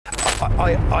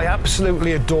I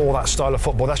absolutely adore that style of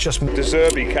football. That's just... De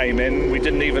Zerbi came in, we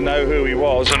didn't even know who he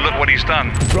was, and look what he's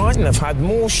done. Brighton have had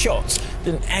more shots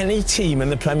than any team in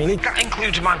the Premier League. That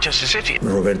includes Manchester City.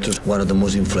 Roberto's one of the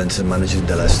most influential managers in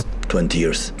the last 20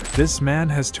 years. This man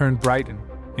has turned Brighton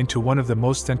into one of the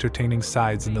most entertaining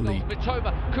sides in the league.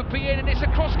 Mitoma could be in, and it's a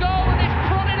cross goal, and it's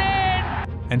prodded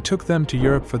in! And took them to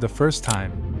Europe for the first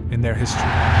time in their history.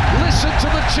 Listen to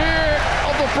the cheer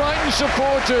of the Brighton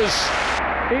supporters.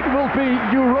 It will be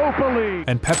Europa League.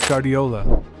 And Pep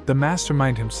Guardiola, the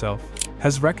mastermind himself,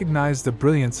 has recognized the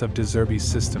brilliance of De Zerbi's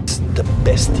system. The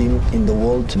best team in the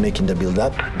world to making the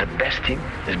build-up. The best team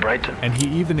is Brighton. And he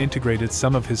even integrated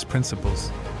some of his principles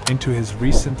into his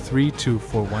recent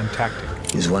 3-2-4-1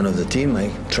 tactic. He's one of the team. I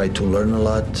tried to learn a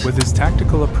lot. With his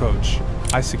tactical approach,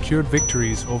 I secured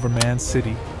victories over Man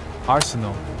City,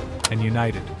 Arsenal, and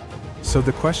United. So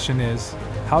the question is,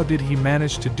 how did he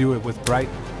manage to do it with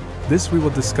Brighton? This we will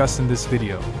discuss in this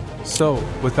video. So,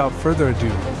 without further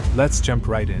ado, let's jump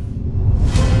right in.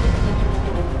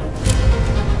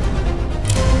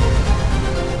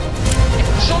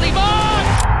 Soliman!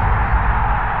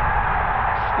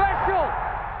 Special!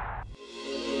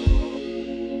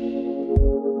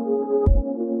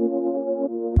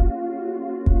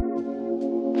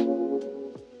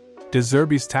 De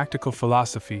Zerbi's tactical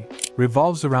philosophy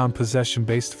revolves around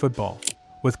possession-based football,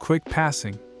 with quick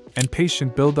passing and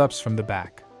patient build-ups from the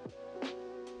back.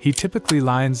 He typically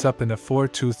lines up in a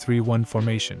 4-2-3-1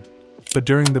 formation, but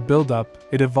during the build-up,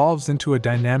 it evolves into a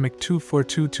dynamic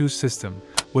 2-4-2-2 system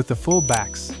with the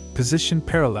full-backs positioned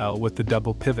parallel with the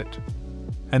double pivot,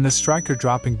 and the striker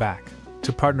dropping back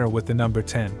to partner with the number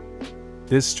 10.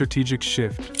 This strategic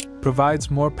shift provides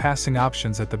more passing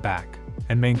options at the back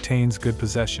and maintains good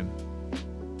possession.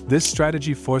 This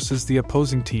strategy forces the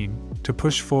opposing team to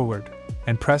push forward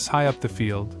and press high up the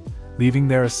field, leaving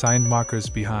their assigned markers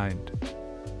behind.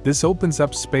 This opens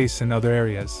up space in other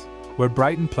areas, where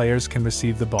Brighton players can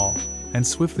receive the ball and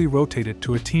swiftly rotate it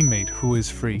to a teammate who is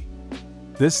free.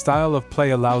 This style of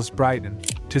play allows Brighton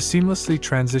to seamlessly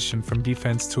transition from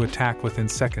defense to attack within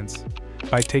seconds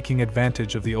by taking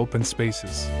advantage of the open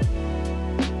spaces.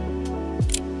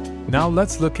 Now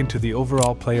let's look into the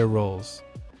overall player roles.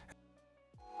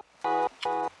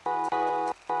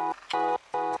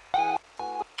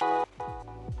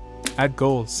 At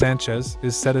goal, Sanchez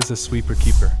is set as a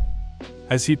sweeper-keeper,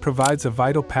 as he provides a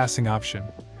vital passing option,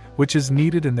 which is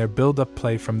needed in their build-up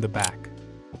play from the back.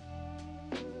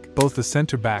 Both the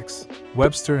center-backs,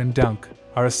 Webster and Dunk,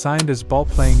 are assigned as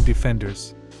ball-playing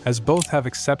defenders, as both have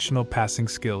exceptional passing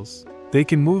skills. They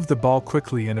can move the ball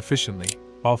quickly and efficiently,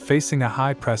 while facing a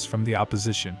high press from the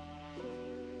opposition.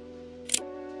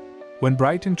 When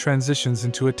Brighton transitions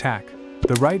into attack,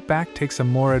 the right back takes a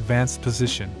more advanced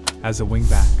position as a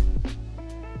wing-back.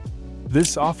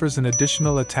 This offers an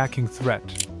additional attacking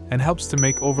threat and helps to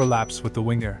make overlaps with the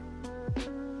winger.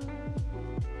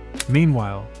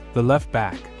 Meanwhile, the left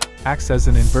back acts as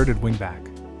an inverted wingback.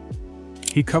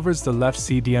 He covers the left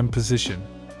CDM position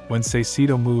when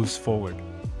Caicedo moves forward.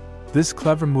 This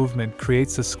clever movement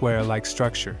creates a square-like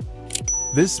structure.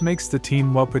 This makes the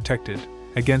team well protected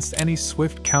against any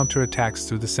swift counter-attacks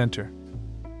through the center.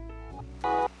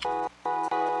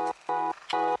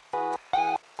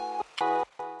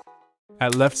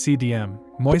 At left CDM,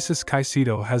 Moises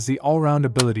Caicedo has the all-round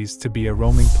abilities to be a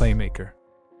roaming playmaker.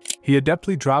 He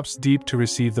adeptly drops deep to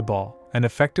receive the ball and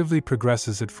effectively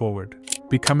progresses it forward,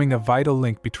 becoming a vital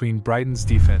link between Brighton's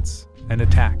defense and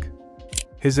attack.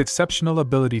 His exceptional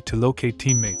ability to locate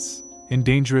teammates in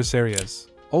dangerous areas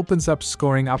opens up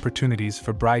scoring opportunities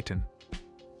for Brighton.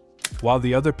 While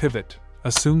the other pivot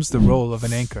assumes the role of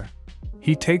an anchor,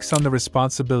 he takes on the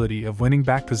responsibility of winning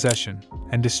back possession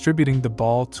and distributing the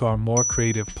ball to our more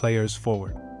creative players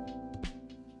forward.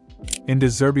 In De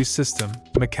Zerbi's system,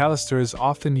 McAllister is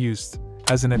often used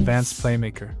as an advanced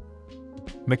playmaker.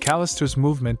 McAllister's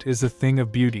movement is a thing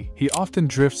of beauty. He often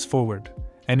drifts forward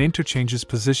and interchanges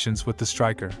positions with the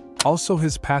striker. Also,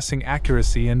 his passing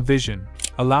accuracy and vision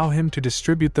allow him to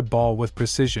distribute the ball with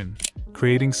precision,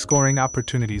 creating scoring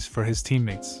opportunities for his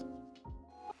teammates.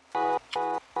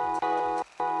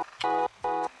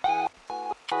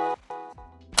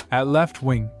 At left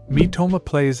wing, Mitoma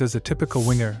plays as a typical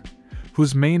winger,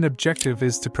 whose main objective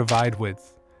is to provide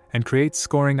width and create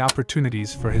scoring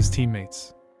opportunities for his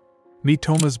teammates.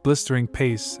 Mitoma's blistering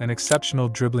pace and exceptional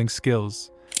dribbling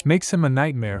skills makes him a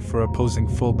nightmare for opposing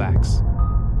fullbacks.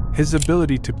 His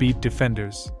ability to beat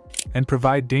defenders and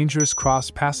provide dangerous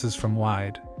cross passes from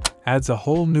wide adds a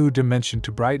whole new dimension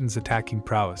to Brighton's attacking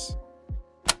prowess.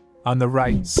 On the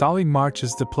right, Solly March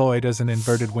is deployed as an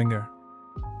inverted winger.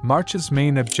 March's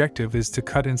main objective is to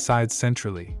cut inside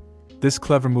centrally, This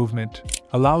clever movement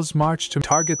allows March to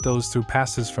target those through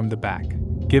passes from the back,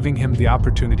 giving him the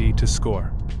opportunity to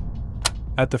score.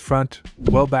 At the front,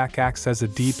 Welbeck acts as a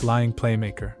deep-lying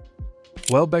playmaker.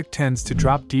 Welbeck tends to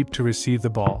drop deep to receive the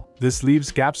ball. This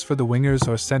leaves gaps for the wingers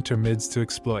or center mids to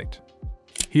exploit.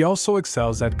 He also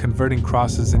excels at converting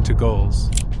crosses into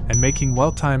goals and making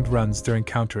well-timed runs during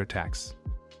counterattacks.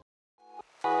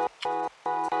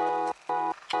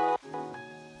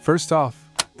 First off,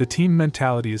 the team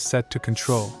mentality is set to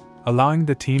control, allowing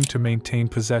the team to maintain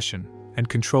possession and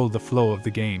control the flow of the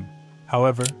game.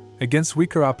 However, against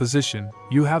weaker opposition,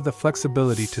 you have the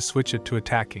flexibility to switch it to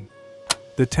attacking.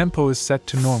 The tempo is set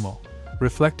to normal,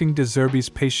 reflecting De Zerbi's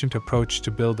patient approach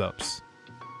to build-ups.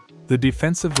 The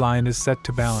defensive line is set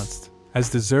to balanced, as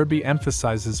De Zerbi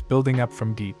emphasizes building up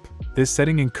from deep. This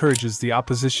setting encourages the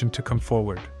opposition to come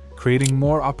forward, creating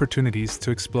more opportunities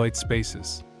to exploit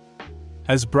spaces.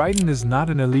 As Brighton is not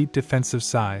an elite defensive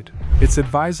side, it's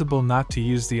advisable not to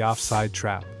use the offside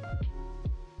trap.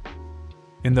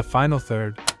 In the final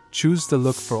third, choose the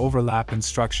look for overlap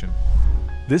instruction.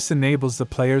 This enables the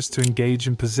players to engage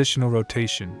in positional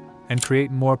rotation and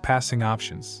create more passing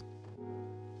options.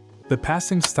 The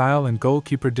passing style and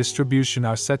goalkeeper distribution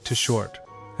are set to short,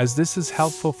 as this is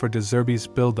helpful for De Zerbi's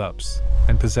build-ups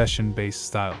and possession-based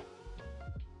style.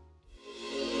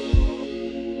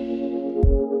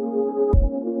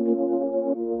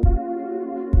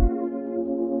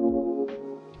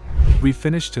 We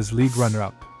finished as league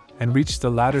runner-up and reached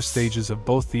the latter stages of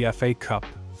both the FA Cup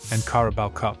and Carabao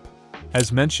Cup.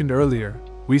 As mentioned earlier,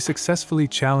 we successfully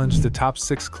challenged the top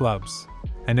 6 clubs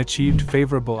and achieved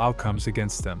favorable outcomes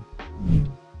against them.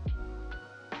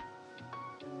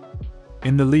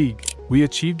 In the league, we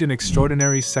achieved an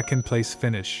extraordinary second-place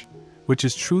finish, which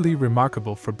is truly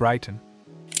remarkable for Brighton.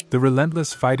 The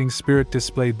relentless fighting spirit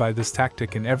displayed by this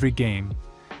tactic in every game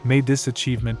made this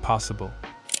achievement possible.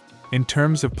 In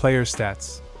terms of player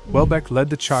stats, Welbeck led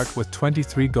the chart with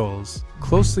 23 goals,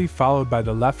 closely followed by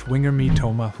the left winger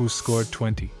Mitoma, who scored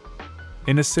 20.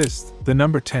 In assists, the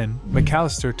number 10,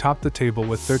 McAllister, topped the table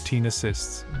with 13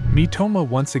 assists. Mitoma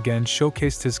once again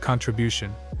showcased his contribution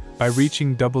by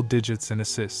reaching double digits in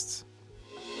assists.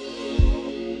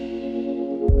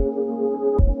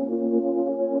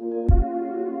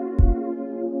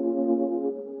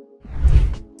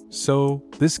 So,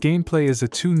 this gameplay is a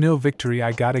 2-0 victory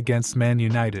I got against Man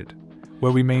United,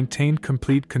 where we maintained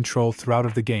complete control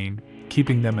throughout the game,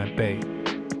 keeping them at bay.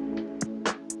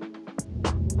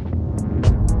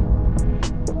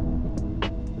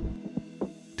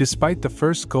 Despite the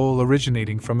first goal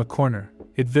originating from a corner,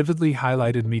 it vividly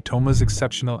highlighted Mitoma's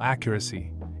exceptional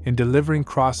accuracy in delivering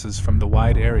crosses from the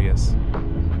wide areas.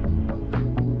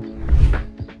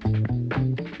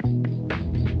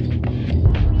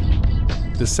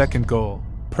 The second goal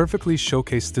perfectly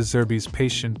showcased De Zerbi's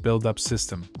patient build-up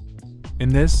system. In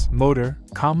this, Motor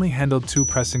calmly handled 2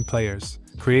 pressing players,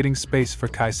 creating space for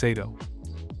Caicedo.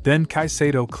 Then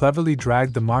Caicedo cleverly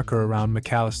dragged the marker around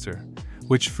McAllister,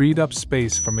 which freed up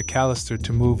space for McAllister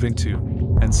to move into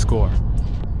and score.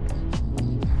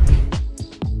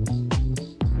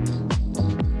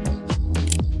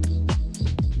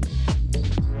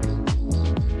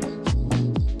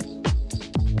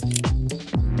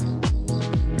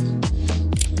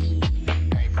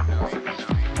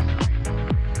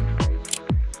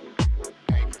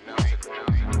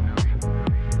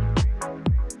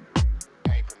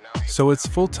 So it's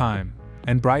full time,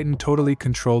 and Brighton totally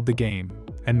controlled the game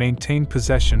and maintained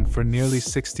possession for nearly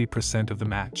 60% of the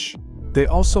match. They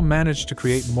also managed to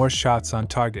create more shots on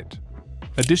target.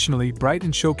 Additionally,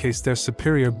 Brighton showcased their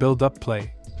superior build-up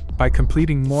play by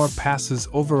completing more passes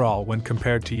overall when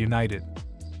compared to United.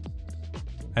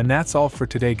 And that's all for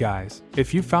today, guys.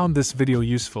 If you found this video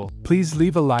useful, please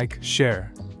leave a like,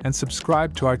 share, and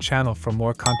subscribe to our channel for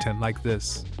more content like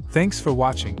this. Thanks for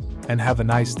watching, and have a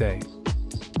nice day.